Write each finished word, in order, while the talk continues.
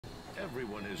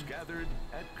everyone is gathered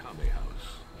at Kame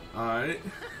House. Alright.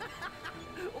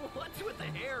 What's with the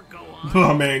hair, Gohan?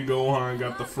 My man Gohan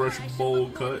got the fresh bowl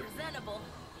cut.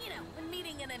 You know, when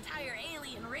meeting an entire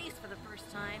alien race for the first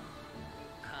time.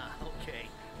 Okay.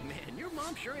 Man, your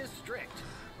mom sure is strict.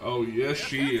 Oh, yes,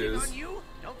 she is. On you,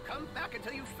 don't come back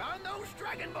until you found those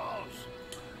Dragon Balls.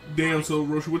 Damn, so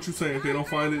Roshi, what you saying? If they don't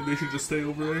find it, they should just stay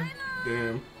over there?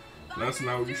 Damn. That's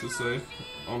not what you should say.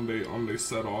 They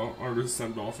set off, or they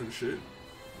send off and shit.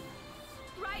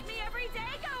 Write me every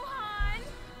day, Gohan.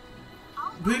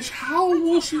 Bitch, how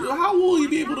will he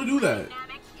be able to do that?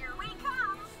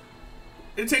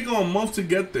 It take her a month to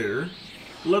get there,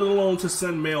 let alone to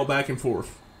send mail back and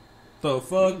forth. The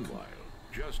fuck? Meanwhile,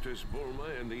 just as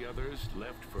Bulma and the others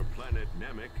left for planet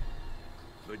Namek,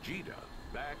 Vegeta,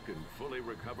 back and fully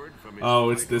recovered from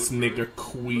his it's this nigga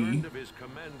Kui. of his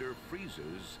commander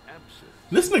Frieza's absence.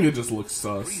 This nigga just looks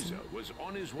sus. Frieza was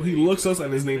on his way He looks sus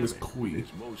and his name is Kui.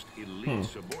 his most elite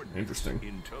subordinates Interesting.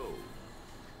 in tow.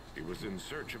 He was in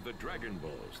search of the Dragon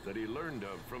Balls that he learned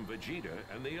of from Vegeta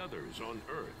and the others on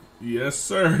Earth. Yes,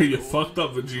 sir. You fucked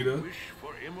up, Vegeta. Wish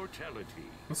for immortality.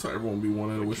 That's how everyone be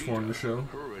wanting to wish for in the show.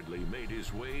 Hurriedly made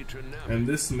his way to Namek. And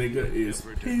this nigga is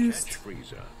Endeavored to pissed. catch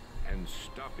Frieza and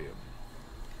stop him.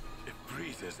 If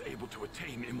Frieza is able to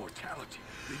attain immortality,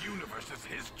 the universe is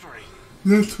his dream.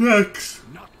 That's facts.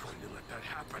 I'm not going to let that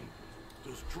happen.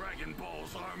 Those Dragon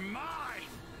Balls are mine!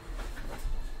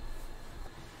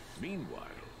 Meanwhile,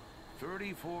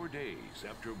 34 days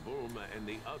after Bulma and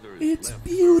the others It's left,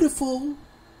 beautiful.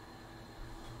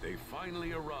 they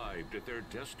finally arrived at their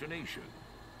destination,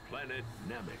 planet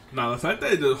Namek. Now, the fact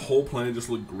that the whole planet just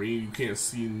looked green, you can't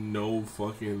see no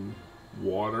fucking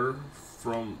water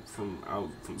from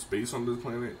space on this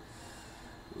planet,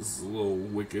 is a little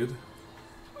wicked.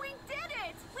 We did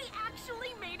it! We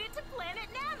actually made it to planet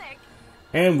Namek.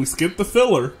 And we skipped the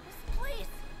filler. This place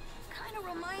kind of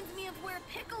reminds me of where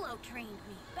Piccolo trained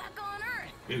me back on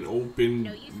Earth. An open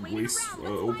No use waiting waste, around.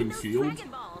 Let's open find those field. Dragon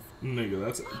Balls. Nigga,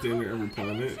 that's damn near every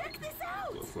planet. Check this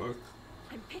out. The fuck?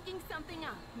 I'm picking something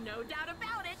up. No doubt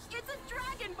about it. It's a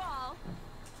Dragon Ball.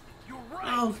 You're right.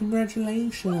 Oh,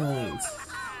 congratulations. All right,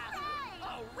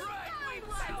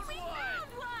 we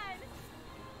found one.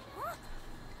 Huh?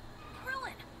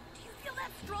 Krillin, do you feel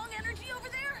that strong energy over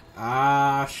there?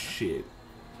 Ah, shit.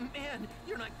 Man,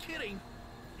 you're not kidding.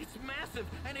 It's massive,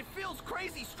 and it feels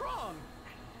crazy strong.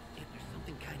 And there's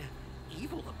something kind of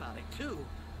evil about it, too.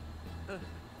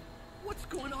 What's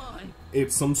going on?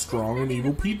 It's some strong and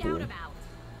evil Freak people. out about.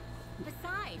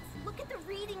 Besides, look at the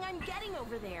reading I'm getting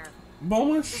over there.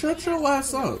 Bulma, shut your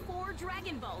ass up. 4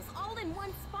 Dragon Balls all in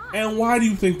one spot. And why do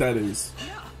you think that is?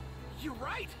 Yeah, you're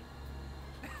right.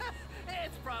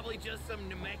 It's probably just some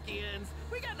Namekians.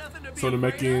 We got nothing to be So the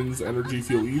afraid of. Namekians' energy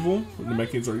feel evil? The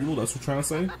Namekians are evil? That's what you're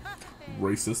trying to say?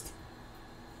 Racist.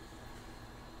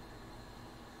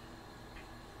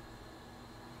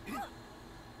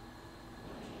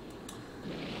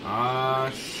 Ah,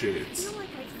 shit. I feel like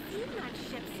I've seen that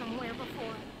ship somewhere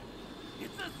before.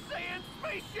 It's a Saiyan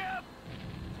spaceship!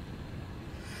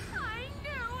 I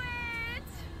knew it!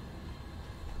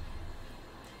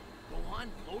 Go on,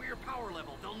 lower your power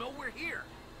level. They'll know we're here.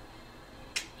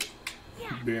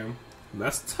 Yeah. Damn.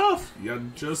 That's tough.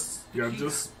 You just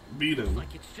beat him.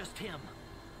 Like it's just him.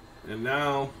 And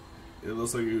now, it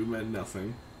looks like you meant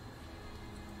nothing.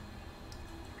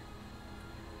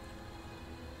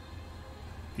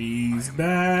 He's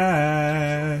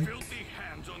back. Filthy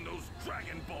hands on those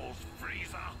Dragon Balls,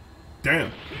 Frieza!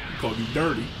 Damn. Called you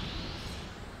dirty.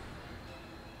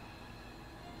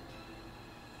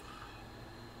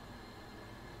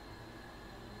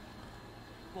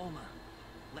 Bulma,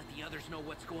 let the others know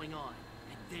what's going on,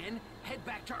 and then head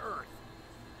back to Earth.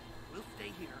 We'll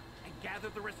stay here and gather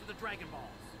the rest of the Dragon Balls.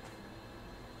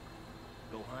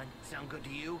 Gohan, sound good to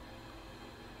you?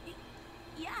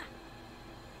 Yeah.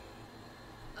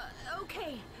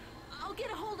 Okay. I'll get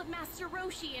a hold of Master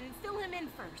Roshi and fill him in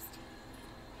first.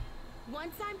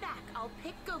 Once I'm back, I'll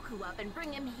pick Goku up and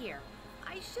bring him here.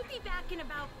 I should be back in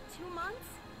about 2 months.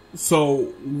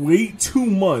 So, wait 2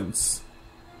 months.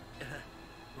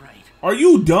 Right. Are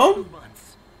you 2 dumb?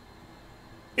 months.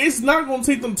 It's not going to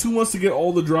take them 2 months to get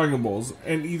all the Dragon Balls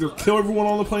and either kill everyone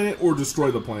on the planet or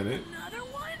destroy the planet. Another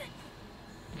one?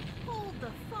 Hold the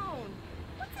phone.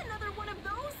 What's another one of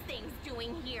those things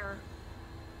doing here?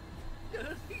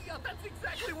 Yeah, that's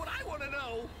exactly what I want to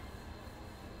know.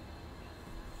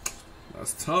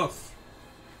 That's tough.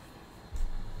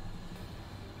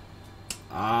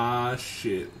 Ah,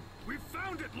 shit. We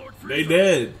found it, Lord Frieza! They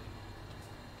dead.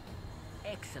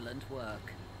 Excellent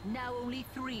work. Now only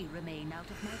 3 remain out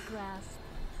of my grasp.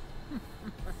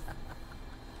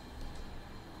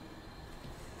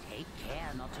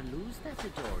 care not to lose their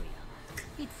Dodoria.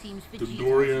 It seems Vegeta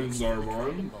Dodoria and has Dragon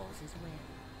Zarbon. Balls as well.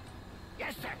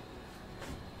 Yes, sir.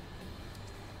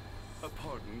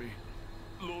 Pardon me.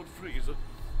 Lord Frieza,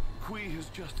 Kui has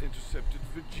just intercepted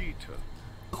Vegeta.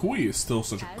 Kui is still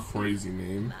such a Has he? crazy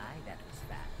name. My, that was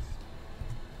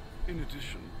fast. In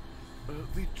addition,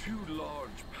 the two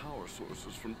large power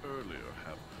sources from earlier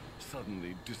have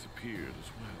suddenly disappeared as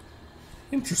well.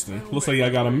 Interesting. Looks like I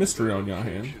got a mystery on your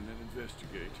hand. And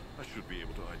investigate. I should be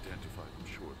able to identify them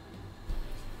shortly.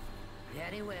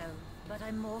 Very well, but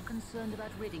I'm more concerned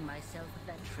about ridding myself of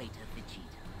that traitor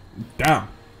Vegeta. Damn.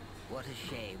 What a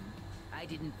shame. I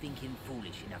didn't think him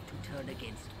foolish enough to turn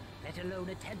against me, let alone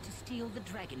attempt to steal the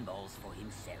Dragon Balls for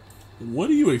himself. What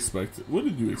do you expect? What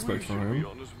did you expect Kui from should be him?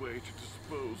 on his way to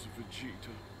dispose of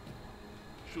Vegeta.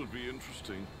 Should be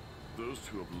interesting. Those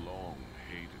two have long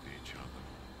hated each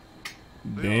other.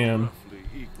 They are Damn. roughly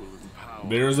equal in power.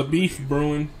 There's a beef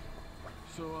brewing.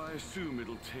 So I assume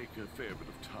it'll take a fair bit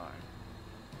of time.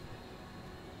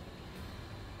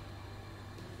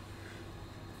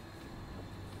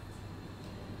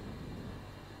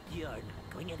 You're not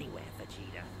going anywhere,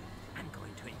 Vegeta. I'm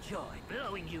going to enjoy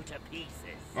blowing you to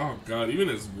pieces. Oh god, even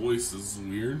his voice is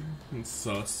weird and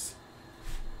sus.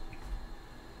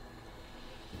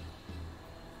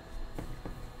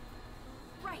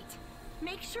 Right.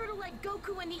 Make sure to let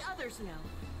Goku and the others know.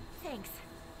 Thanks.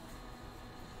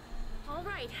 All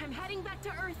right, I'm heading back to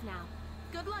Earth now.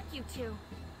 Good luck, you two.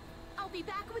 I'll be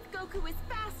back with Goku as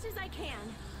fast as I can.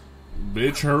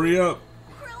 Bitch, hurry up.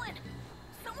 Krillin!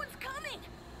 Someone's coming!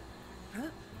 Huh?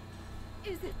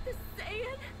 Is it the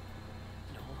Saiyan?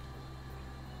 No.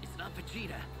 It's not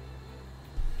Vegeta.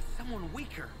 It's someone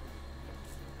weaker.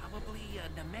 Probably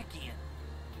a Namekian.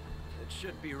 It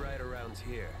should be right around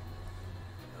here.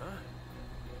 Huh?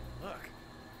 Look.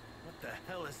 What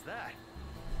the hell is that?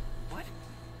 What?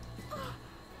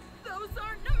 Those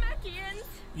aren't Namekians!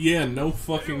 Yeah, no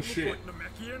fucking shit. Like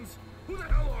Namekians? Who the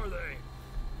hell are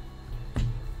they?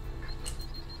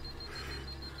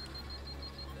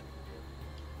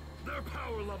 Their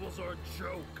power levels are a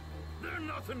joke. They're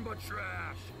nothing but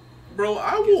trash. Bro,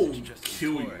 I will just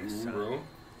kill tourists, you, huh? bro.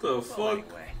 The Well, fuck?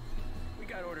 anyway, we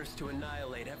got orders to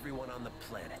annihilate everyone on the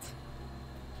planet.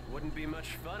 Wouldn't be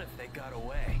much fun if they got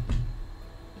away.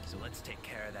 So let's take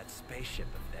care of that spaceship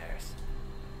of theirs.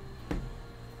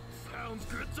 Sounds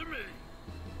good to me.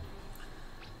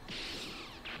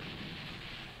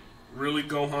 Really,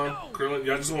 Gohan? Krillin?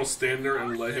 Y'all just want to stand there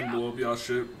and let him blow up y'all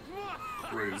shit?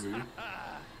 Crazy.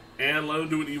 And let him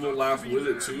do an evil laugh with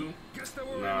it, too?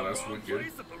 Nah, that's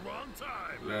wicked.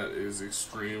 That is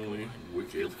extremely Feel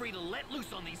wicked. free to let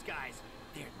loose on these guys.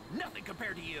 They're nothing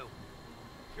compared to you.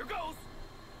 Here goes.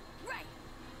 Right.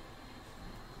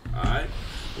 Alright.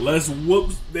 Let's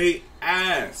whoop they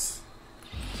ass.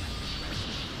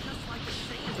 Just like the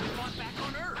Saiyans we fought back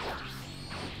on Earth.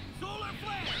 Solar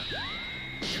flare.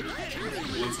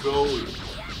 Let's go.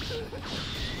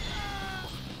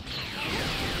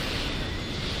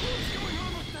 What's going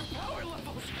on with their power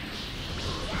levels?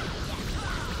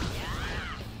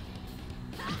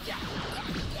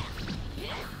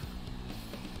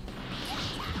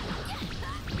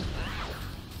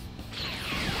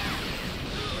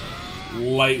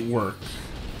 Light work.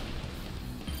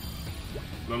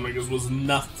 Them niggas was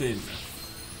nothing.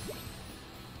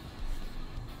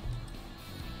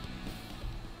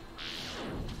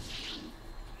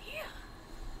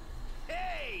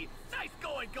 Hey, nice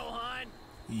going, Gohan.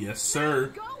 Yes, sir.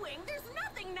 Going? There's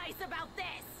nothing nice about this!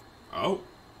 Oh,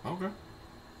 okay.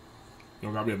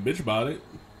 Don't gotta be a bitch about it.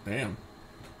 Damn.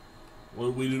 What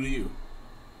did we do to you?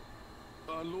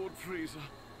 Lord Frieza,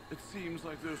 it seems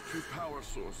like those two power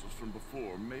sources from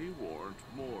before may warrant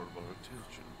more of our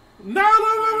attention.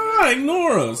 No.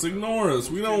 Ignore us. Ignore us.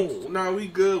 We don't. Nah, we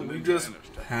good. We just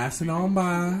passing on by.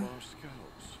 Our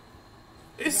scouts.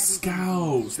 It's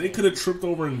scouts. They could have tripped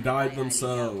over and died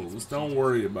themselves. Don't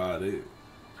worry about it.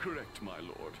 Correct, my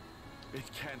lord. It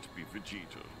can't be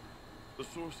Vegeta. The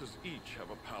sources each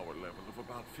have a power level of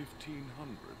about 1,500.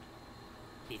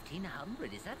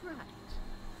 1,500, is that right?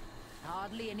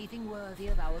 Hardly anything worthy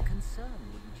of our concern,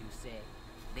 wouldn't you say?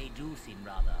 They do seem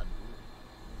rather unruly.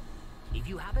 If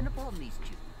you happen upon these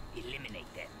two,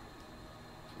 eliminate them.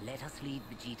 Let us leave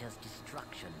Vegeta's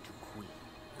destruction to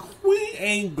Kui. We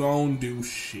ain't gonna do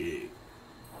shit.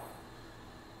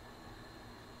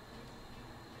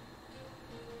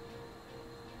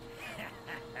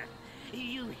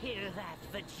 You hear that,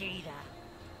 Vegeta?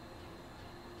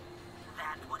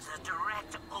 That was a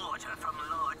direct order from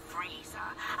Lord Frieza.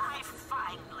 I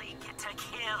finally get to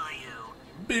kill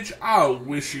you. Bitch, I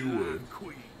wish you would.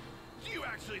 Kui, do you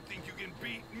actually think you can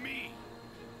beat me?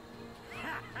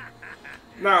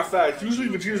 Nah, facts. Usually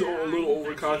Vegeta's a little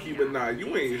over cocky, but nah,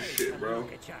 you ain't shit, bro.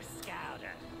 Look at your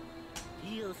scouter.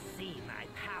 You'll see my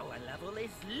power level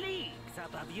is leagues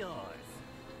above yours.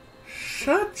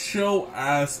 Shut your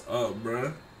ass up,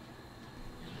 bruh.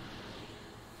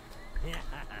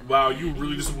 Wow, you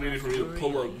really just waited for me to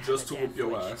pull up just to whip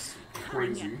your ass.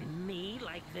 Crazy. Me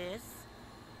like this?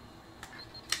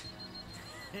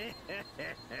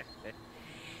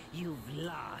 You've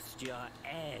lost your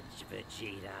edge,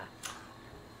 Vegeta.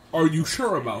 Are you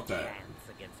sure about that? Chance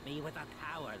against me with a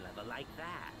power level like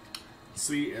that.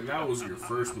 See, and that was your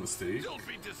first mistake. Don't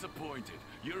be disappointed.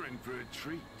 You're in for a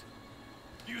treat.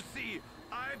 You see,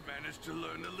 I've managed to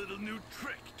learn a little new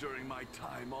trick during my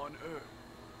time on Earth.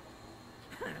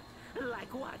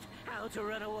 Like what? How to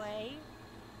run away?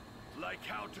 Like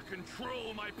how to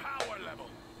control my power level.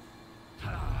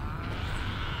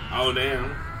 Oh,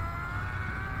 damn.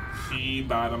 He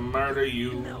bout to murder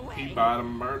you. He bout to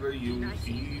murder you.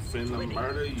 He finna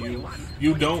murder you.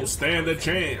 You don't stand a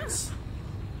chance.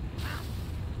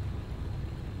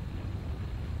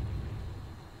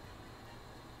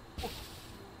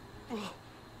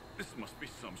 This must be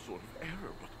some sort of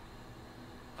error, but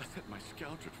I set my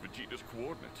scouter to Vegeta's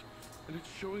coordinates, and it's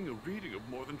showing a reading of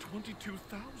more than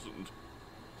 22,000.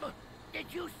 Did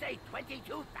you say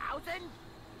 22,000?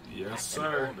 Yes, That's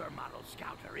sir. an older model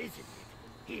scouter, isn't it?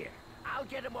 Here, I'll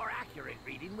get a more accurate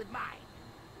reading with mine.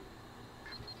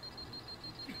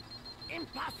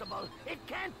 Impossible! It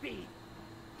can't be!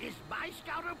 Is my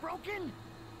scouter broken?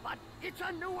 But it's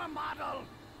a newer model!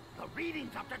 The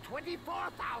reading's up to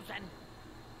 24,000!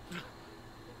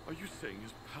 Are you saying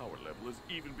his power level is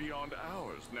even beyond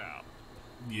ours now?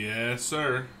 Yes,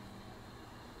 sir.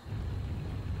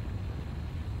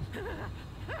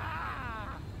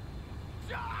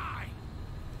 Die!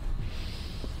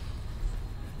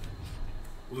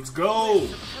 Let's go.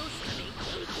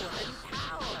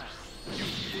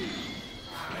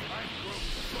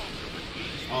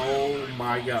 Oh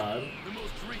my god.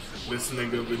 This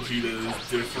nigga Vegeta is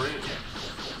different.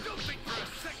 Don't think for a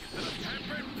second that a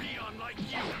pampered peon like you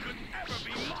could ever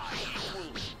be my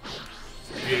equal.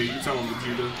 Yeah, you tell him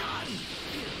Vegeta.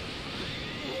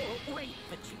 Wait,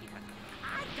 Vegeta.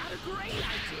 I've got a great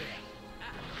idea.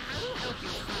 I'll help you.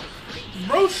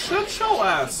 Bro, shut your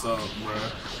ass up, bro.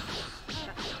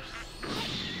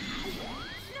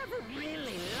 Never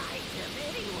really liked him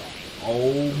anyway.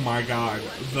 Oh my god.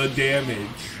 The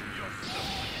damage.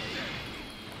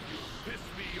 Piss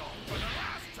me off for the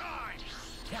last time!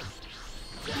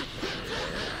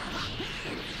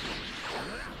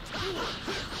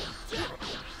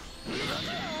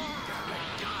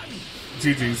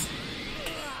 GG's.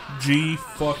 G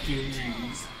fucking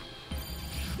G's.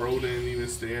 Bro didn't even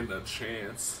stand a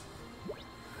chance.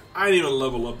 I didn't even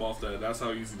level up off that. That's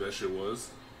how easy that shit was.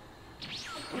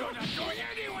 You're not going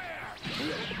anywhere!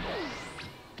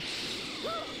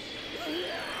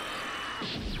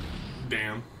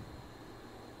 Damn.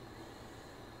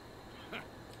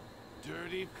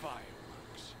 Dirty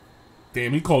fireworks.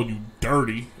 Damn, he called you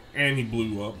dirty and he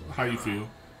blew up. How you feel?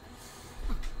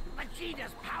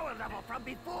 Vegeta's power level from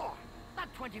before.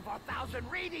 That 24,000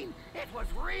 reading, it was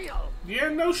real. Yeah,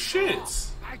 no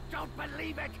shit. I don't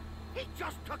believe it. He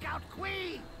just took out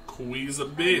Kui. Kui's a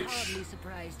I'm bitch. hardly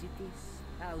surprised at this.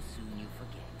 How soon you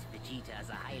forget. Vegeta is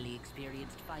a highly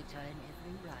experienced fighter in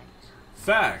every right.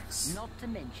 Facts. Not to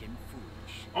mention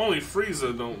foolish. Only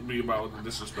Frieza don't be about the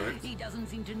disrespect. He doesn't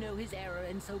seem to know his error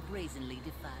and so brazenly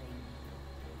defying.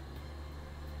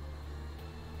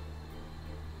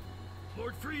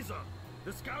 Lord Frieza,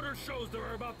 the scouter shows there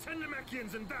are about 10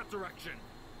 Namekians in that direction.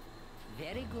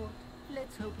 Very good.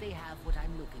 Let's hope they have what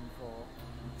I'm looking for.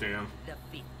 Damn. The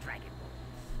 5th Dragon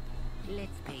Balls.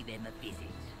 Let's pay them a visit.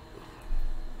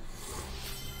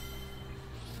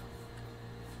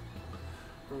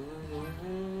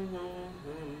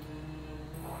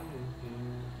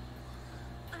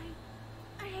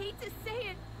 I hate to say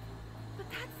it, but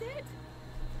that's it.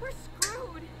 We're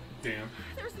screwed. Damn.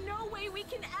 There's no way we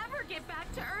can ever get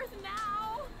back to Earth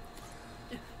now.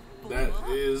 That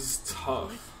is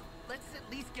tough. Let's at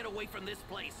least get away from this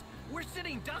place. We're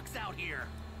sitting ducks out here.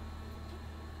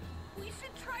 We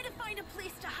should try to find a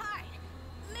place to hide.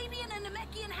 Maybe in a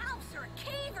Namekian house or a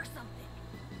cave or something.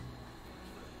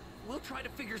 We'll try to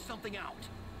figure something out.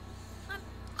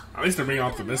 At least they're being The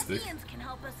optimistic. Namekians can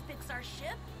help us fix our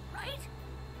ship, right?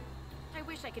 I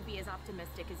wish I could be as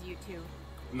optimistic as you two.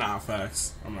 Nah,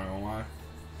 facts. I'm not gonna lie.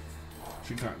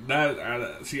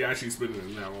 She actually spit it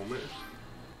in that moment.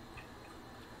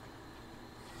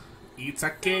 It's a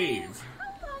cave.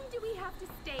 How long do we have to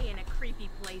stay in a creepy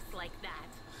place like that?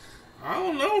 I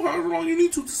don't know. However long you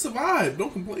need to survive.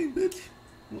 Don't complain, bitch.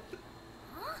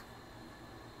 Huh?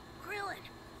 Krillin,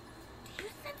 do you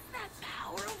sense that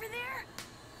power over there?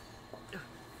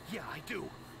 Yeah, I do.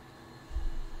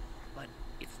 But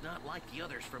it's not like the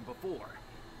others from before.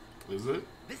 Is it?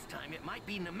 This time it might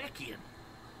be Namekian.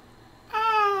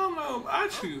 I don't know.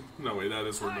 Actually, no, wait, that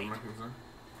is where the Namekians are.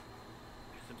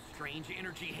 There's some strange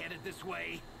energy headed this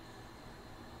way.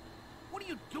 What are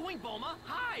you doing, Bulma?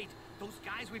 Hide! Those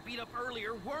guys we beat up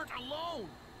earlier weren't alone!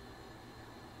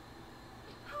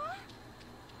 Huh?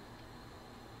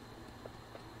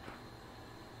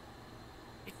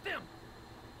 It's them!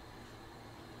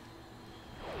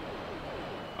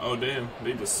 Oh, damn.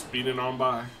 They just speeding on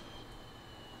by.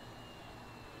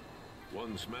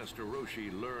 Once Master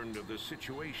Roshi learned of the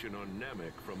situation on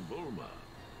Namek from Bulma,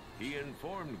 he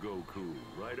informed Goku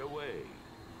right away.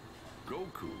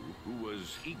 Goku, who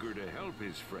was eager to help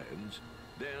his friends,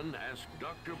 then asked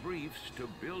Dr. Briefs to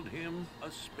build him a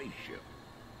spaceship.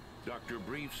 Dr.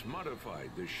 Briefs modified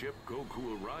the ship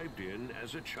Goku arrived in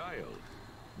as a child.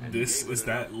 And This gave is it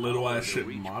that enough little power ass to shit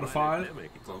reach modified?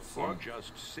 planet Namek The in fuck?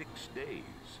 just 6 days.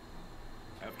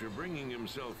 After bringing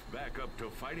himself back up to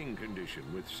fighting condition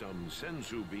with some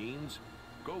senzu beans,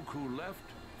 Goku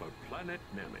left for planet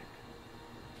Namek.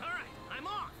 Alright, I'm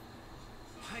off!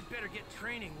 I'd better get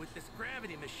training with this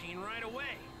gravity machine right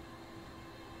away.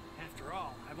 After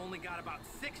all, I've only got about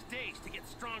 6 days to get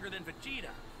stronger than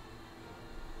Vegeta.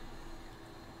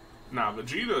 Nah,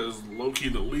 Vegeta is low-key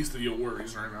the least of your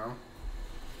worries right now.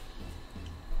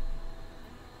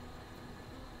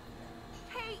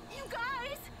 Hey, you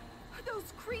guys!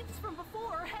 Those creeps from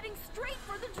before are heading straight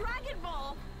for the Dragon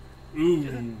Ball!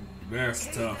 Ooh, that's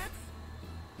tough.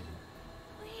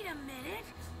 Wait a minute.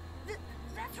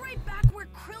 That's right back where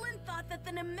Krillin thought that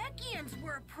the Namekians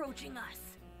were approaching us.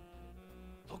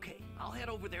 Okay, I'll head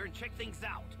over there and check things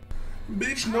out.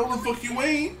 Bitch, no the fuck you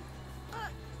ain't.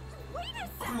 Wait a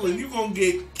second. Krillin, you gonna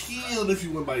get killed if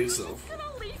you went by yourself. You're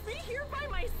gonna leave me here by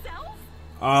myself?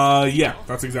 Yeah,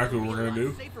 that's exactly what we're gonna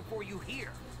do. Safer for you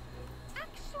here.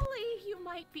 Actually, you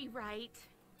might be right.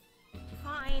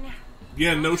 Fine.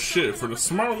 Yeah, no shit. For the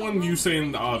smart one, you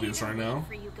saying the obvious right now.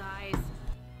 For you guys.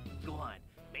 Go on.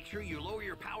 Make sure you lower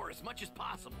your power as much as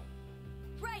possible.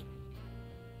 Right.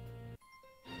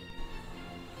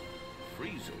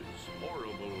 Frieza's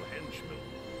horrible henchman.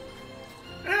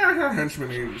 Her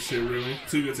henchman ain't shit really.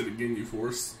 Too good to the Ginyu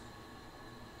Force.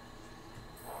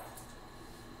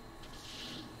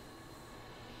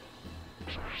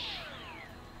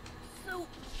 So,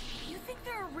 you think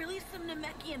there are really some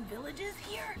Namekian villages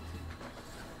here?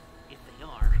 If they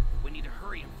are, we need to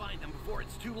hurry and find them before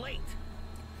it's too late.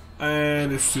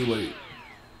 And it's too late.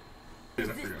 Is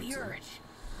this the urge?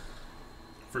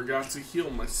 Forgot to heal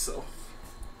myself.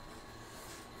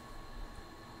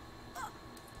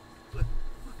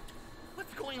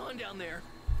 What's going on down there?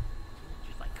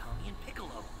 Just like Kami and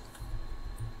Piccolo.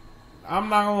 I'm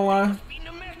not gonna lie. Must be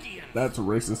Namekians. That's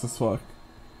racist as fuck.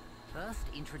 First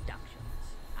introductions.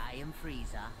 I am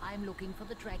Frieza. I'm looking for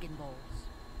the Dragon Balls.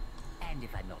 And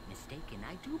if I'm not mistaken,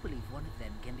 I do believe one of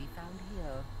them can be found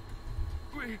here.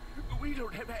 We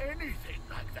don't have anything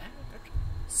like that.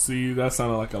 See, that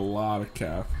sounded like a lot of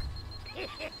cap.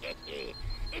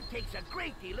 It takes a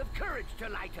great deal of courage to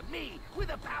lie to me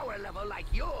with a power level like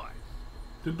yours.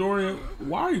 Dorian,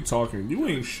 why are you talking? You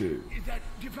ain't shit. That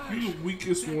device. You the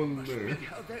weakest that one must there. be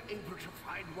how they're able to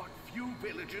find what few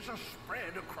villages are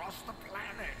spread across the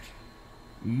planet.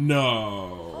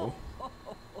 No.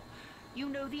 You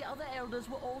know, the other elders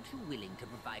were all too willing to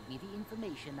provide me the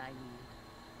information I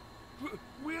need.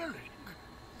 Willing?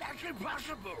 That's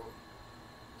impossible.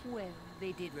 Well,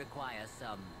 they did require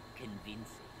some convincing.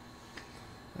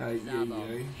 Ay, Zabo,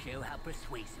 ay, ay. show how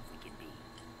persuasive we can be.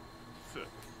 Sir.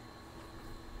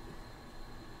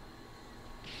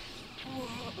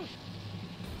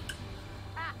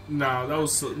 Nah, that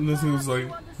was this was like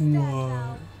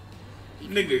what?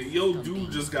 Nigga, yo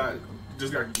dude just got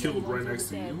killed right next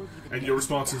to you, and your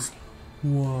response is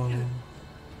what?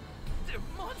 They're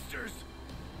monsters.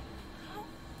 How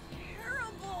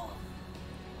terrible.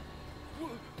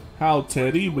 How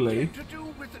terrible. To do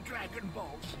with the Dragon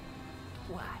Balls.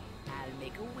 Why, I'll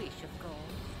make a wish, of course.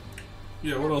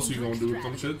 Yeah, what else are you gonna do with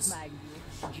them shits? Mind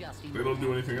you, just in They don't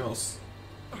do anything else.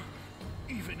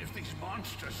 Even if these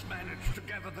monsters manage to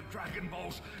gather the Dragon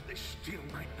Balls, they still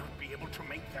might not be able to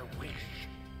make their wish.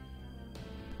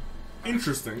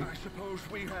 Interesting. I suppose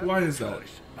we have Why no is that?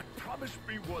 choice, but promise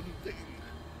me one thing.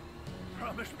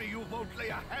 Promise me you won't lay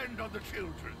a hand on the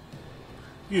children.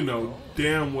 You know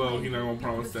damn well he not gonna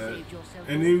promise that.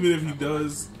 And even if he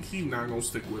does, he not gonna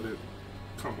stick with it.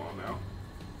 Come on now.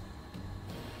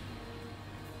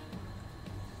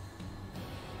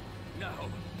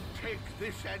 Take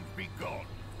this and be gone.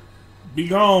 Be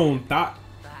gone, Dot.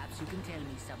 Perhaps you can tell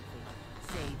me something.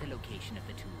 Say the location of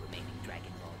the 2 remaining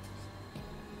Dragon Balls.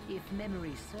 If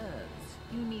memory serves,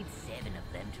 you need 7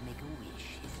 of them to make a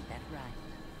wish, isn't that right?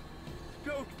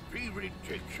 Don't be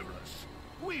ridiculous.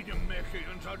 We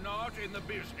Namekians are not in the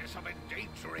business of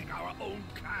endangering our own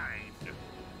kind.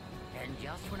 And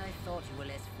just when I thought you were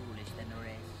less foolish than the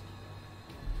rest,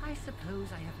 I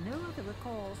suppose I have no other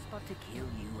recourse but to kill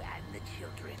you and the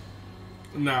children.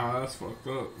 Nah, that's fucked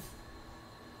up.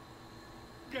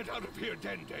 Get out of here,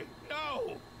 Dende.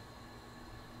 No!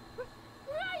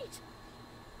 Right!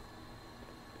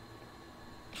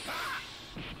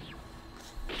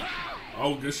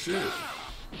 Oh, good shit.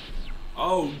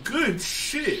 Oh, good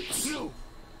shit. You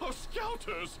are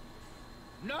scouters!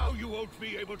 Now you won't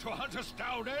be able to hunt us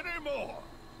down anymore!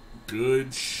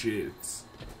 Good shit.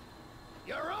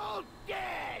 You're all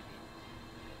dead!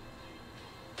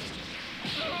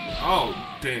 Oh,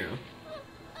 damn.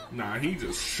 Nah, he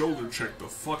just shoulder checked the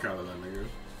fuck out of that nigga.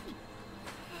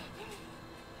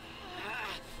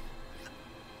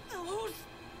 Those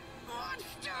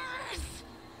monsters!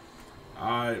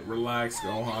 Alright, relax,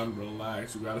 Gohan,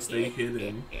 relax. You gotta stay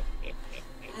hidden.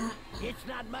 It's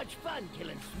not much fun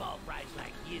killing small fries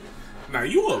like you. Now,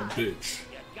 you a bitch.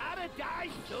 You gotta die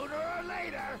sooner or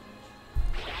later.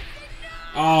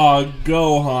 Oh,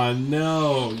 Gohan,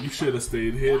 no. You should have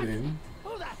stayed hidden.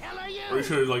 Who the hell are you? Or you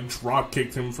should have, like, drop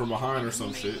kicked him from behind or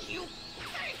some shit. You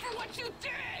pay for what you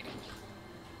did.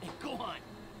 Hey, go on.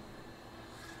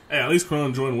 Hey, at least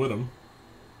Krillin joined with him.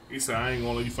 He said, I ain't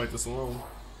gonna let you fight this alone.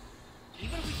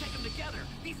 Even if we take them together,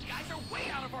 these guys are way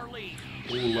out of our league.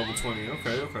 Ooh, level 20.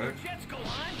 Okay, okay. Jets go on.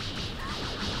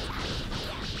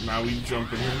 Now we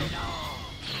jump in him.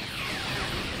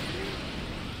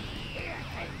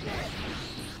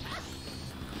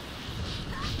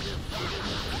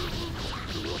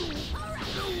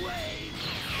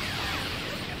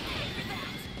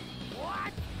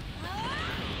 What?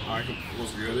 Alright,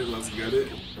 let's get it, let's get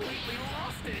it. We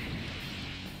lost it.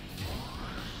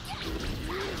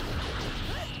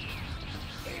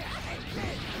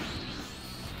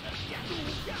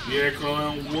 Yeah,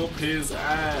 Krillin, whoop his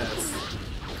ass.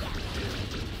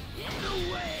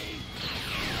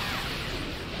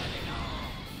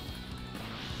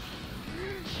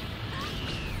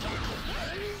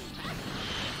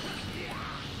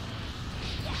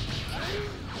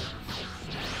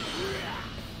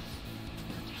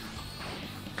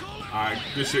 Alright,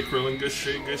 good shit, Krillin, good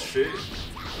shit, good shit.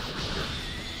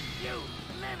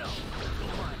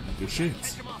 Good shit.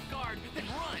 Catch them off guard, then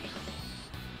run.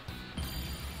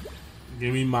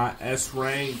 Give me my S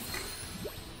rank.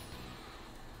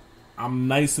 I'm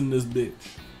nice in this bitch.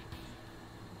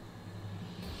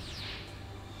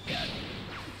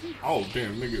 Oh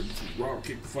damn, nigga, Rob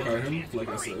kicked the fuck out of him, like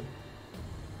I said.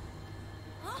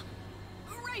 Huh?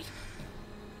 Right!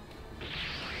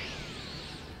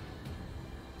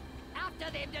 After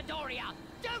them, Dodoria.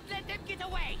 Don't let them get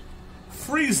away.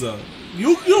 Frieza,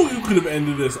 you could have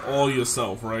ended this all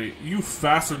yourself, right? You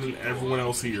faster than everyone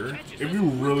else here. If you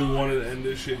really wanted to end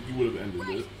this shit, you would have ended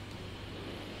it.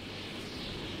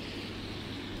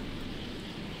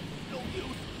 No use.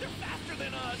 They're faster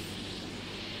than us.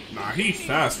 Nah, he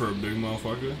fast for a big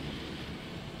motherfucker.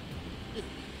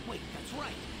 Wait, that's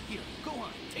right. Here, go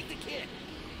on. Take the kid.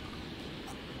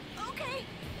 Okay!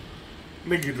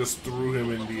 Nigga just threw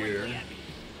him in the air.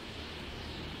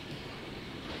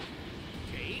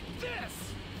 Take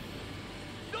this.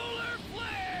 Solar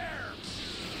flare.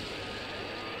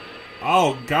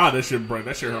 Oh god, that shit bright.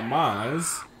 That shit hurt my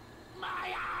eyes.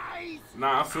 My eyes.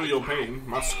 Nah, I feel your pain.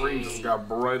 My screen just got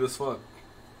bright as fuck.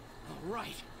 All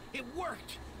right, it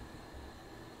worked.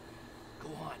 Go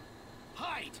on,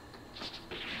 hide.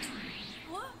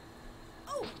 What?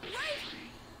 Oh,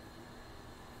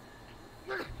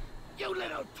 right! You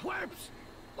little twerps.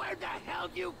 Where the hell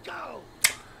you go?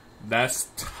 That's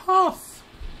tough.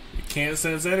 You can't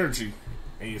sense energy.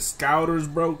 And your scouter's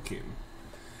broken.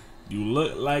 You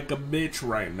look like a bitch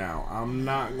right now. I'm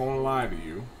not gonna lie to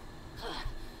you.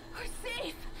 We're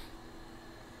safe!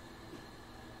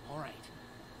 All right,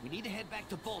 we need to head back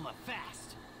to Bulma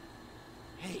fast.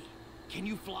 Hey, can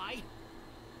you fly?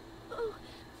 Oh,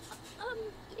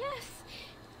 yes.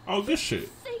 Oh, good shit.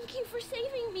 Thank you for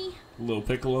saving me. Little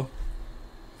Piccolo.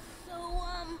 So,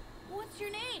 what's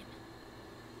your name?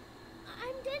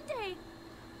 I'm Dende.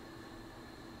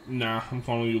 Nah, I'm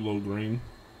calling you Little Green.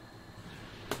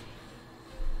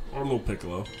 Or Little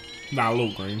Piccolo. Nah,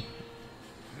 Little Green.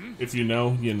 If you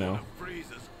know, you know.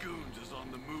 Frieza's goons is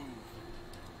on the move.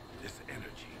 This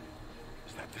energy,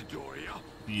 is that the Doria?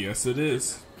 Yes, it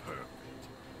is. Perfect.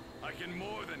 I I can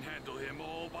more than handle him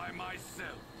all by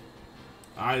myself.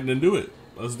 Alright, then do it.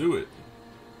 Let's do it.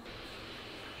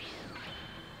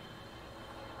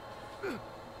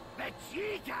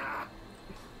 Vegeta!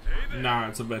 Hey there. Nah,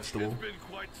 it's a vegetable. It's been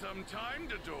quite some time,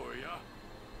 Dodoria.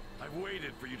 I've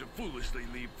waited for you to foolishly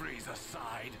leave Frieza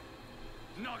aside.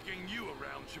 Knocking you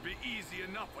around should be easy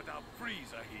enough without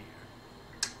Frieza here.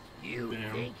 You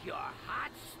Damn. think you're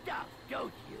hot stuff,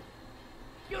 don't you?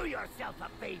 Do yourself a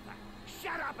favor.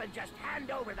 Shut up and just hand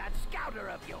over that scouter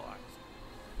of yours.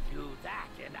 Do that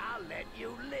and I'll let you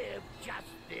live just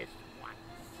this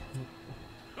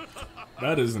once.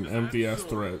 That is an empty-ass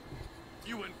threat.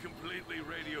 You went completely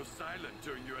radio silent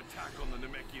during your attack on the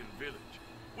Namekian village,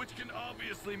 which can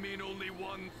obviously mean only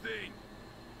one thing.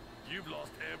 You've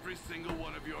lost every single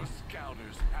one of your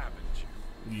scouters, haven't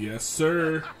you? Yes,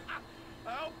 sir.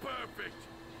 How perfect!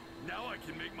 Now I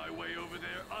can make my way over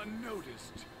there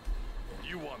unnoticed.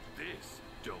 You want this,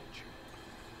 don't you?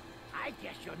 I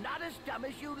guess you're not as dumb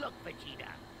as you look,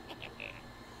 Vegeta.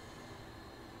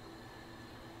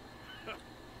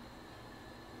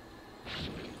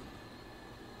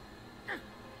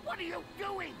 What are you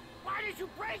doing? Why did you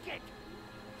break it?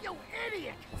 You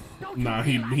idiot! Don't you Nah,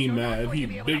 realize he you're not mad. going He to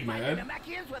be able big to fight mad. the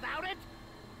Namekians without it?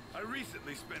 I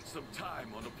recently spent some time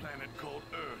on a planet called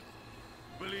Earth.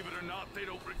 Believe it or not, they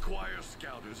don't require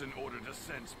scouters in order to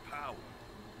sense power.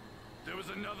 There was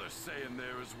another Saiyan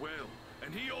there as well,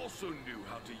 and he also knew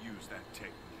how to use that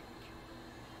technique.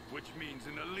 Which means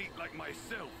an elite like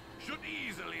myself should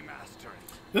easily master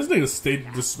it. This nigga stayed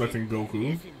disrespecting Goku.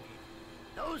 Isn't it?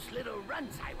 Those little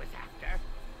runts I was after,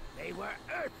 they were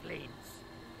Earthlings.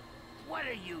 What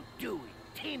are you doing,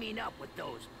 teaming up with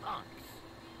those punks?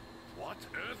 What?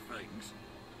 Earthlings?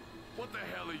 What the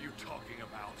hell are you talking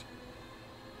about?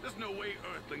 There's no way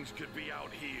Earthlings could be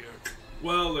out here.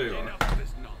 Well, they are. Enough of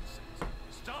this nonsense.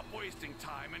 Stop wasting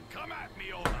time and come at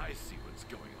me, or I see what's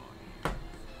going on here.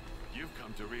 You've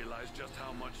come to realize just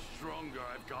how much stronger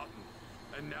I've gotten,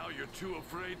 and now you're too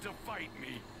afraid to fight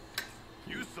me.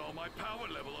 You saw my power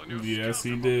level on your Yes, he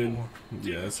scouter did. before,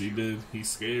 Yes, he did. He's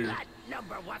scared. That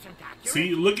number wasn't accurate.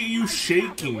 See, look at you My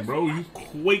shaking, scouter bro. was You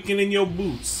quaking in your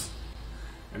boots.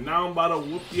 And now I'm about to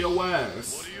whoop your What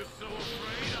ass. are you so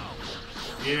afraid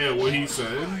of? Yeah, what he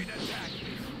said.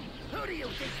 Who do you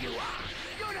think you are?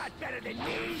 You're not better than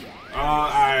me.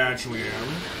 I actually am.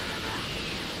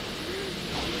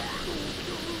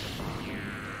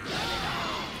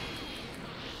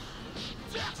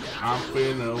 I'm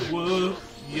finna whoop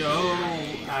your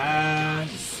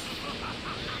ass.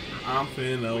 I'm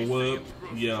finna whoop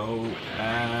your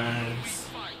ass.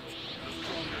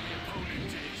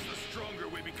 The stronger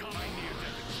we become, my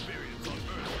near-death experience on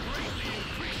Earth greatly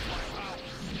increased my power.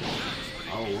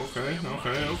 Oh, okay.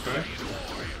 Prepare yourself.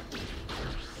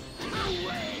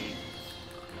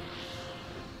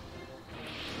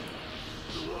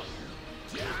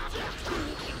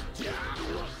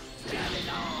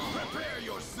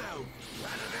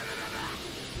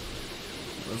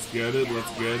 Let's get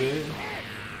it.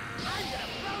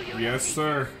 Yes,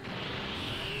 sir.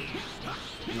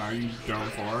 Nah, you down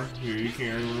far. Yeah, you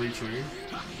can't even reach me.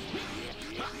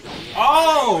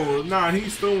 Oh! Nah, he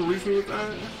still reach me with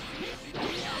that?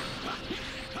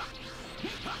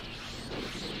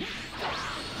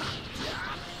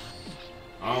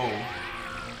 Oh.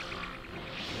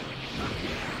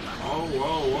 Oh,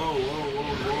 whoa.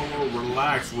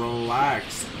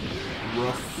 Relax.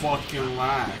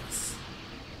 Fucking-lax.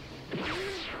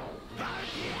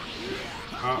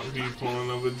 Oh, he's pulling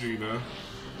a Vegeta.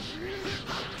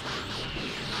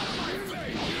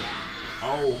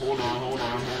 Oh, hold on.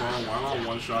 Why not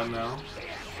one shot now?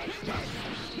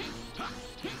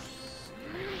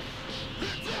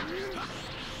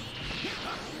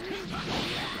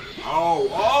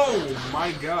 Oh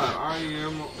my god, I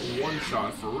am one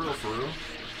shot for real.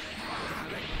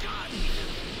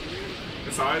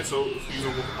 It's alright, so he's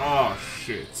almost. Oh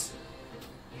shit.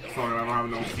 Sorry, I don't have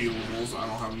no healables. I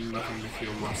don't have nothing to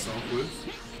heal myself with.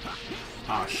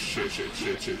 Ah shit.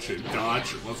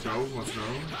 Dodge. Let's go.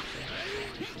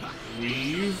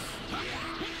 Weave.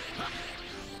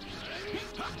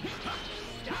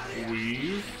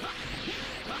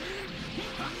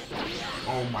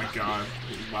 Oh my god.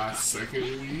 Last second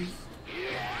weave.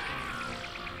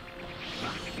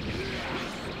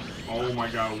 Oh my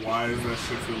god, why does that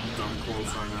shit feel dumb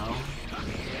close right now?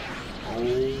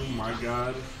 Oh my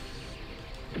god.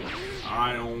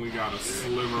 I only got a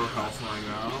sliver of health right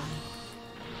now.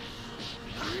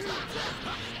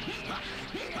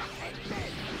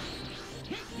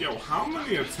 Yo, how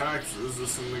many attacks is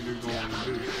this nigga going to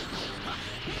do?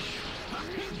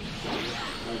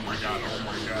 Oh my god.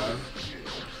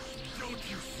 Don't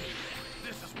you see?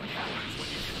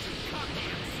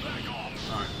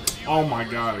 Oh my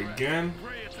god, again?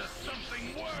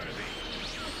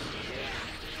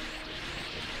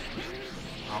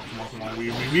 Oh, come on,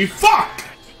 we fuck!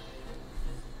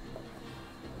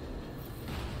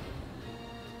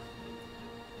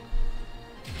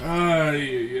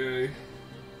 Ay.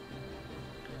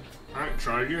 Alright,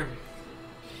 try again.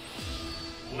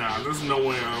 Nah, there's no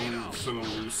way I'm gonna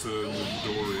lose to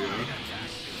Midoriya.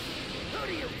 Who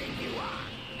do you think you are?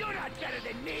 You're not better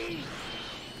than me!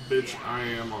 Bitch, I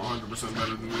am 100%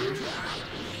 better than you.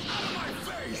 Out of my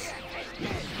face!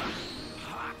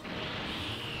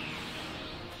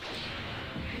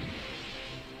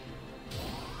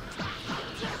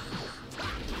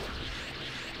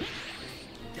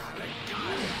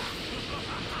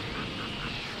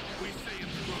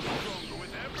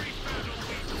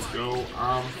 Let's go,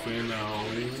 I'm finna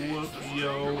whoop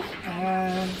your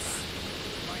ass.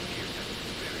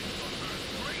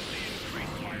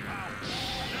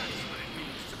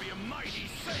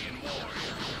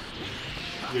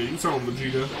 Yeah, you tell him,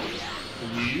 Vegeta.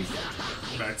 Leave.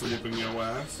 Back to whooping your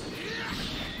ass.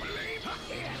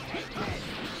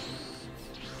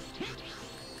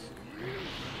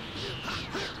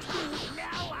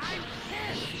 Now I'm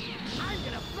pissed! I'm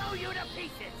gonna blow you to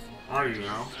pieces! Are you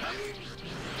now? Okay.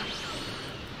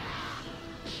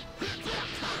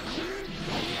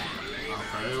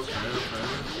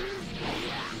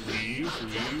 Leave.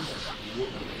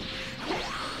 Whoop.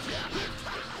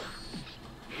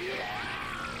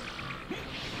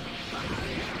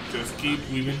 Just keep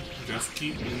weaving, just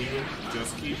keep weaving,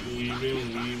 just keep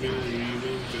weaving,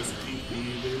 just keep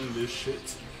weaving this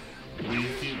shit. We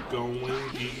keep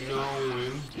going,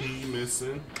 he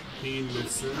missing.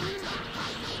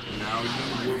 Now you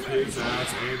whoop his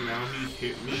ass, and now he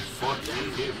hit me, fuck,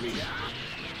 he hit me.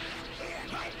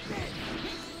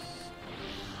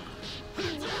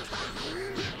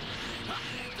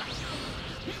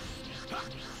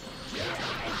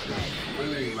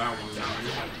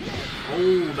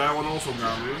 Oh, that one also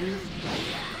got me.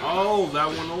 Oh, that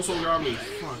one also got me.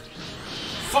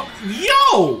 Fuck.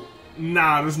 Yo!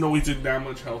 Nah, there's no way to take that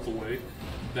much health away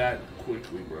that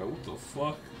quickly, bro. What the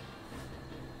fuck?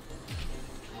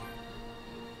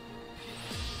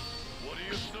 What are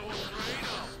you so afraid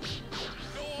of?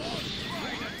 Go on, try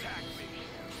and attack me.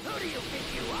 Who do you think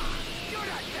you are? You're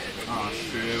not better than Oh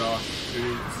shit.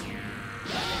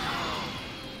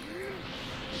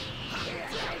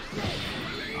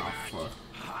 Fuck.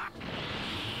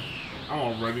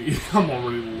 I'm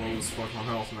already low as fuck on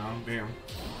health now. Damn.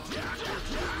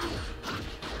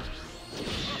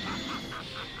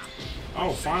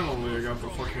 Oh, finally I got the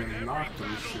fucking knock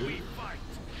and shit.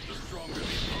 The stronger the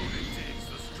opponent is,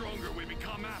 the stronger we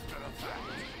become after the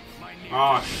fact.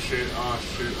 Oh shit.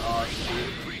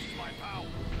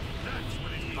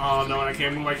 Oh no, I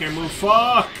can't move.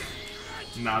 Fuck!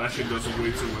 Nah, that shit does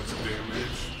way too much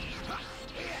damage.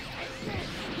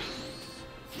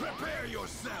 Prepare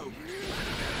yourself.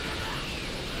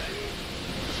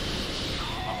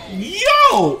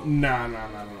 Yo! Nah.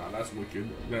 That's wicked.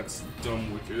 That's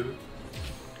dumb wicked.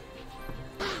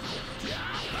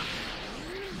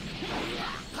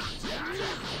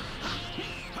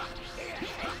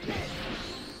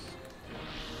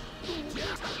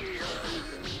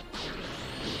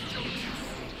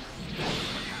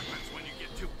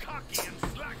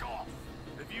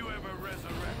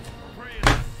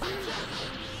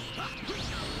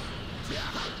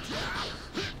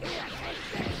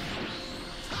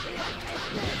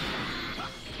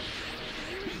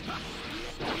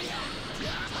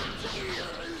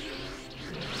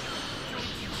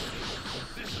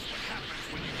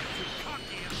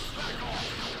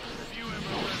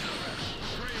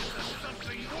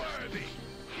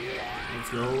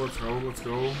 Let's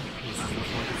go. This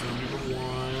looks like it's gonna be the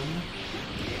one.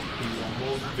 He's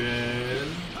almost dead.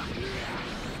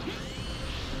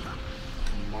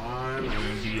 Come on, I'm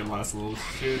gonna do your last little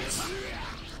shit.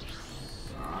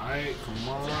 Alright, come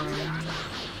on.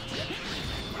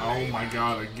 Oh my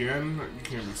god, again? You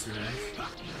can't be serious.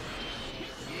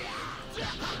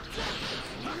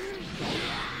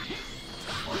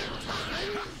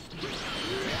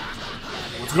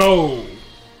 Let's go!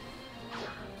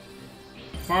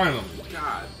 Finally.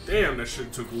 God damn, that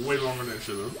shit took way longer than it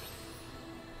should have.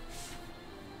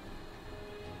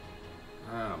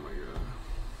 Oh my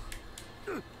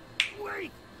god.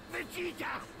 Wait,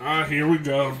 Vegeta! Ah, here we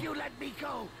go. If you let me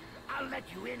go, I'll let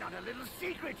you in on a little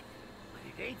secret. But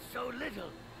it ain't so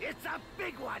little. It's a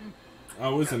big one.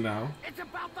 Oh, is it now? It's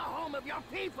about the home of your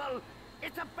people.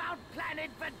 It's about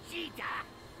planet Vegeta.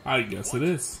 I guess it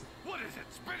is. What is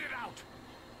it? Spit it out!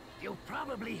 You've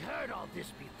probably heard all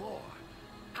this before.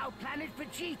 how planet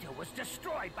Vegeta was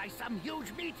destroyed by some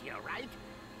huge meteor, right?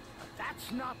 But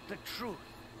that's not the truth.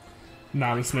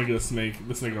 Nah, this nigga a snake.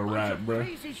 This nigga a rat, bruh.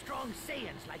 Crazy strong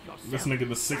Saiyans like yourself. This nigga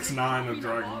the 6'9" of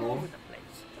Dragon Ball. And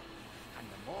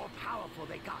the more powerful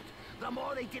they got, the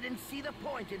more they didn't see the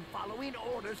point in following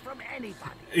orders from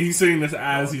anybody. He's saying this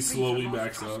as he slowly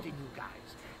backs up. You guys,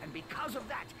 and because of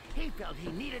that, he felt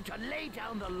he needed to lay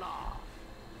down the law.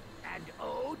 And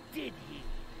oh, did he?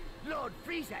 Lord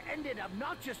Frieza ended up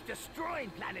not just destroying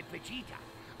planet Vegeta,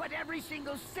 but every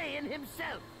single Saiyan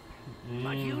himself.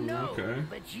 But you know,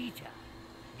 Vegeta,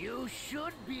 you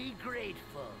should be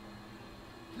grateful.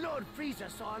 Lord Frieza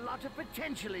saw a lot of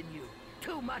potential in you,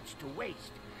 too much to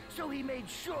waste. So he made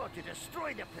sure to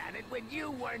destroy the planet when you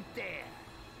weren't there.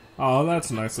 Oh, that's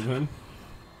nice of him.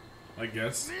 I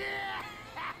guess.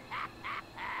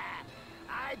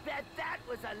 I bet that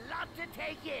was a lot to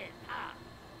take in, huh?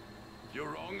 You're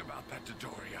wrong about that,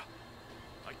 Dodoria.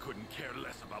 I couldn't care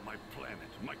less about my planet,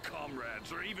 my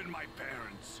comrades, or even my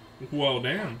parents. Well,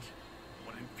 damn.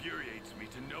 What infuriates me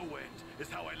to no end is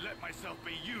how I let myself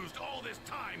be used all this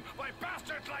time by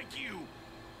bastards like you.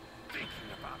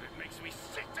 Thinking about it makes me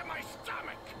sick to my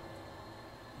stomach.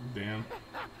 Damn.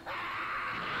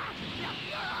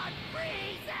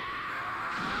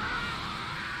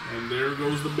 And there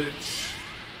goes the bitch.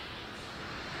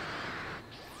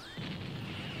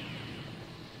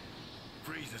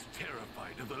 Frieza's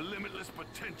terrified of the limitless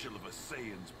potential of a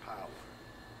Saiyan's power.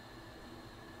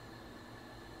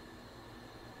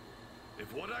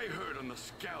 If what I heard on the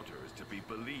Scouter is to be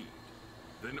believed,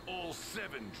 then all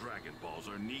 7 Dragon Balls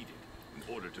are needed in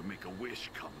order to make a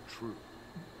wish come true.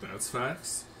 That's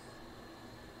facts.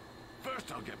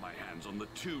 First, I'll get my hands on the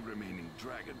 2 remaining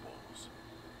Dragon Balls.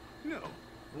 No,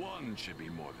 1 should be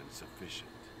more than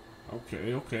sufficient.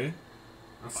 Okay, okay.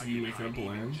 I see you making a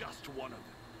plan. Just one of them.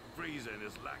 Frieza and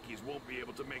his lackeys won't be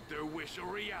able to make their wish a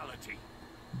reality.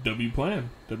 W plan.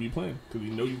 W plan. Because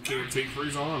you know you can't take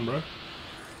Frieza on, bruh.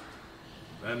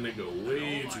 That nigga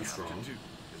way too strong. All I have to do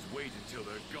is wait until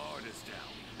their guard is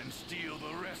down and steal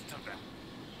the rest of them.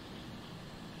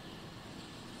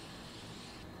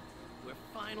 We're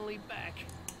finally back.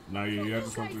 Nah, yeah, I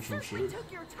just went through some shit.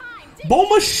 Took your time,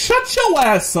 Bulma, shut your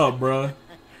ass up, bruh.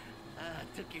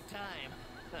 Took your time.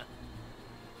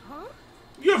 Huh?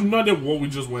 You have none of what we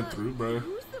just went through, bruh.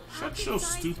 Shut your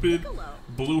stupid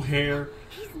blue hair,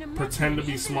 pretend to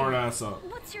be smart ass up.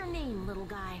 What's your name, little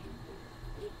guy?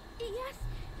 Yes,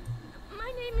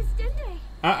 my name is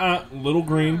Dende. Little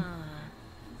green.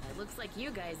 It looks like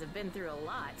you guys have been through a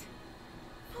lot.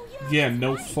 Oh, yeah,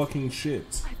 no fucking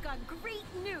shit. I've got great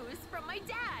news from my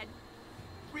dad.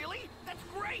 Really? That's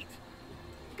great.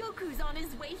 Goku's on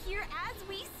his way here as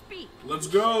we speak. Let's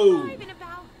go. In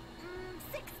about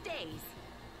 6 days.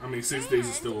 I mean, 6 days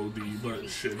is still OD, but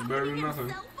shit, it's better than nothing.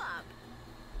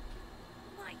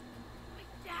 My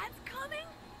dad's coming?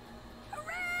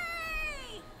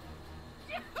 Hooray!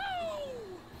 Yahoo!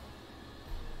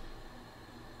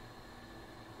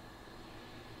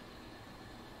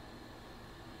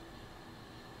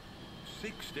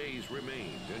 6 days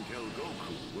remained until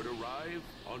Goku would arrive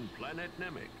on planet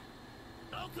Namek.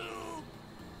 Goku!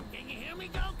 Can you hear me,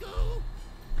 Goku?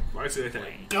 Why say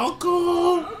that?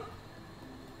 Goku!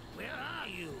 Where are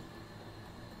you?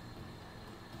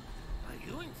 Are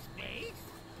you in space?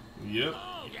 Yep.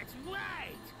 Oh, that's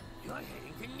right. You're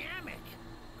heading to Namek.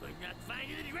 Good luck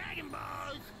finding the Dragon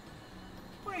Balls.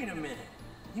 Wait a minute.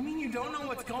 You mean you don't know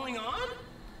what's going on?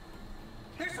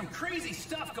 There's some crazy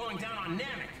stuff going down on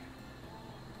Namek.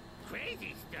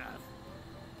 Crazy stuff?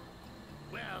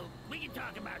 Well, we can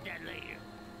talk about that later.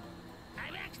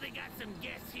 I've actually got some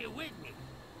guests here with me.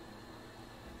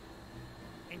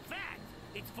 In fact,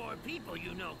 it's 4 people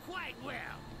you know quite well.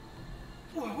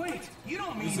 Well, wait, you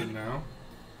don't mean... Is it now?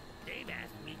 They've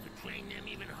asked me to train them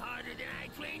even harder than I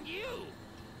trained you.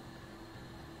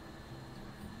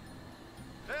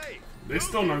 Hey! They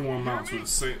still not going to amount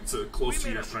to close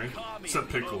to your strength. Except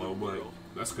Piccolo, but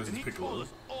that's because it's Piccolo.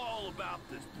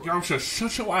 Yamcha,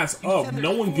 shut your ass up.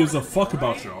 No one gives a fuck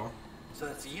about y'all. So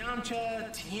that's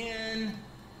Yamcha, Tien...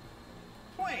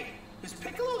 Wait, is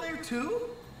Piccolo there too?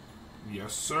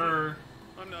 Yes, sir.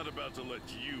 I'm not about to let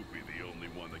you be the only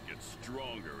one that gets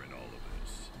stronger in all of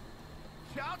this.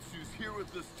 Chaozu's here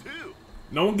with us too.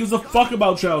 No one gives a fuck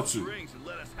about Chaozu. And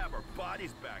let us have our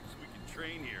bodies back so we can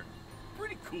train here.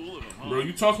 Pretty cool of him, huh? Bro,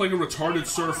 you talk like a retarded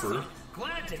surfer.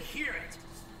 Glad to hear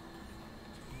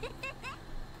it.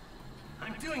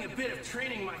 I'm doing a bit of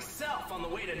training myself on the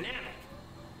way to Namek.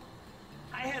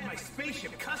 I had my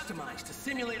spaceship customized to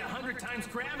simulate 100 times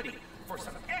gravity for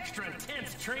some extra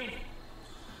intense training.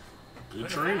 Good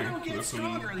But training. if I don't get That's some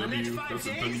stronger in the next 5 that's a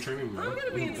days, W training. I'm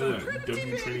gonna be in some pretty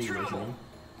big training trouble. regimen.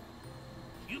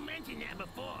 You mentioned that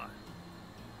before.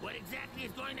 What exactly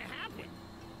is going to happen?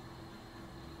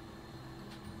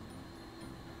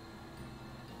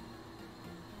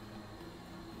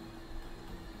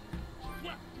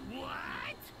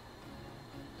 What?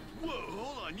 Whoa,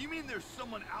 hold on. You mean there's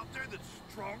someone out there that's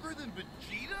stronger than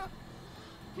Vegeta?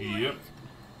 Yep.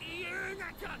 You're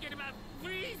not talking about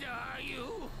Frieza, are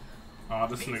you? Ah,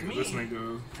 this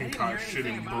nigga King Kai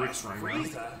shitting bricks right now.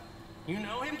 Frieza. You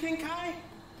know him, King Kai?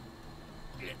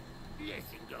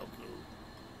 Listen, Goku.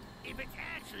 If it's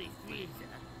actually Frieza,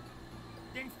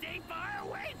 then stay far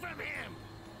away from him.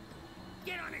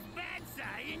 Get on his bad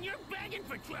side and you're begging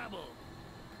for trouble.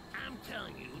 I'm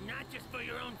telling you, not just for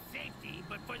your own safety,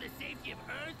 but for the safety of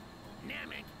Earth,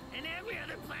 Namek, and every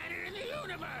other planet in the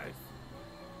universe.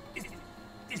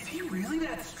 Is he really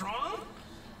that strong?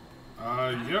 Yep.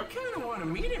 I kind of want to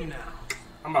meet him now.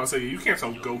 I'm about to say, you can't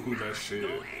tell Goku that shit.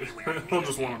 He'll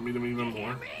just want to meet him even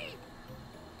more.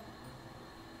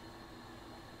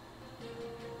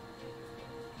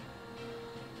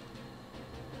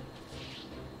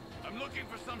 I'm looking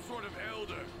for some sort of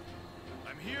elder.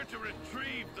 I'm here to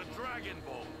retrieve the Dragon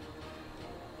Ball.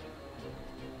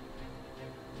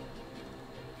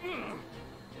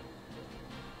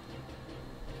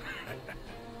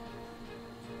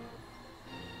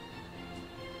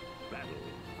 Battle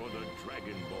for the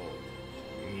Dragon Ball.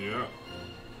 Yeah.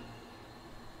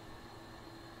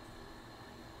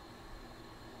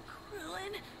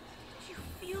 Krillin, did you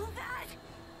feel that?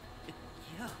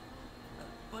 Yeah.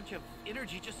 A bunch of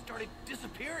energy just started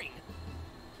disappearing.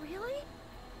 Really?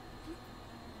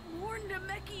 More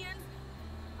Namekians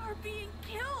are being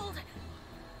killed.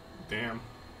 Damn.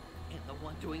 And the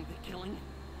one doing the killing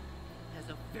has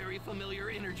a very familiar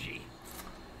energy.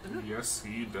 Yes,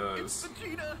 he It's does.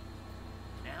 Vegeta!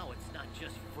 Now it's not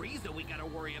just Frieza we gotta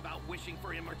worry about wishing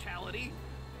for immortality,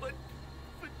 but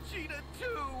Vegeta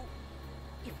too!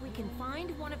 If we can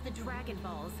find one of the Dragon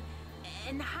Balls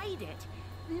and hide it,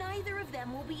 neither of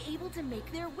them will be able to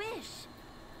make their wish.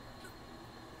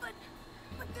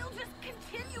 But they'll just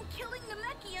continue killing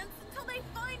Namekians until they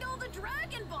find all the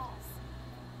Dragon Balls.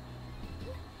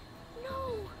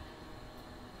 No.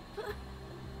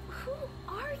 Who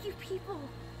are you people?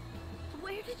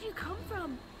 Where did you come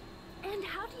from? And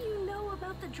how do you know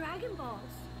about the Dragon Balls?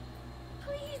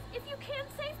 Please, if you can,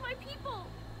 save my people.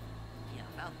 Yeah,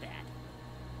 about that.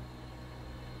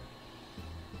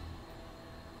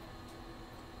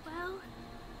 Well,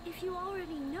 if you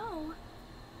already know,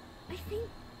 I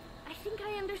think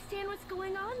I understand what's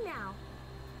going on now.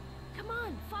 Come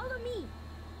on, follow me.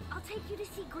 I'll take you to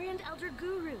see Grand Elder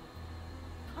Guru.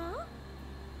 Huh?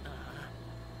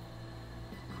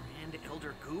 Grand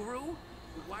Elder Guru?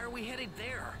 Why are we headed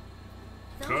there?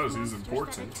 Those 'Cause he's monsters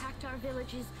important. that attacked our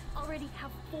villages already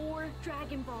have 4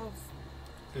 Dragon Balls.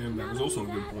 And that Not was also a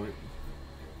only good that, point.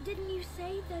 Didn't you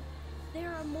say that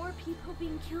there are more people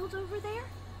being killed over there?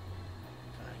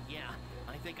 Yeah,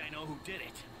 I think I know who did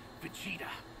it. Vegeta.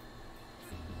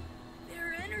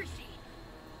 Their energy.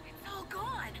 It's all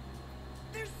gone.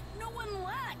 There's no one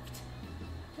left.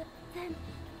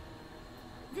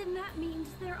 Then that means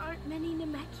there aren't many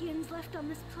Namekians left on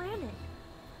this planet.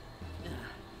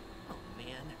 Oh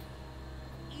man.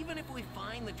 Even if we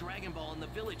find the Dragon Ball in the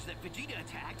village that Vegeta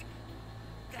attacked,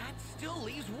 that still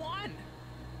leaves 1.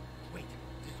 Wait,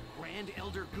 does Grand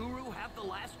Elder Guru have the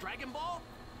last Dragon Ball?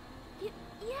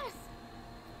 Yes.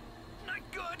 Not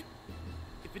good!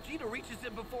 If Vegeta reaches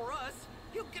him before us,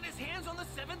 he'll get his hands on the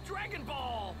 7th Dragon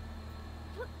Ball!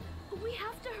 We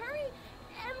have to hurry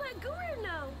and let Guru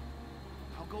know.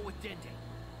 I'll go with Dende.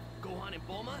 Gohan and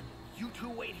Bulma, you two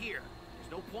wait here.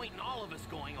 There's no point in all of us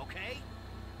going, okay?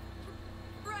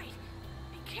 Right.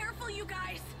 Be careful, you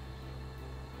guys.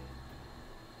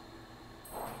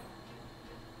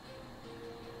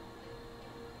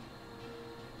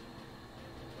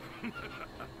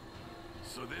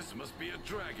 So this must be a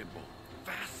Dragon Ball.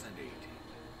 Fascinating.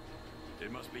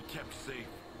 It must be kept safe.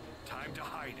 Time to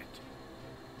hide it.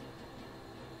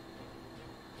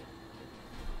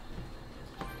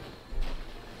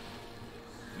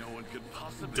 No one could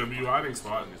possibly W find hiding it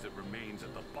spot. as long as it remains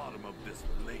at the bottom of this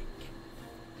lake.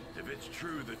 If it's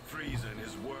true that Frieza and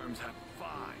his worms have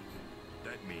 5,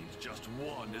 that means just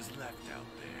 1 is left out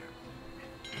there.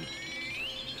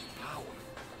 His power.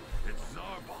 It's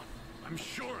Zarbon. I'm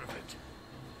sure of it.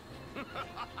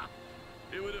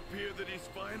 It would appear that he's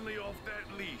finally off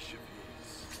that leash of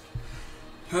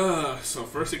his. So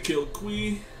first it killed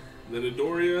Kui, then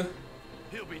Midoriya.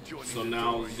 He'll be joining So the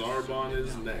now Dorians Zarbon soon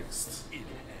is enough. next. In hand.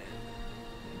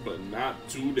 But not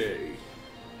today.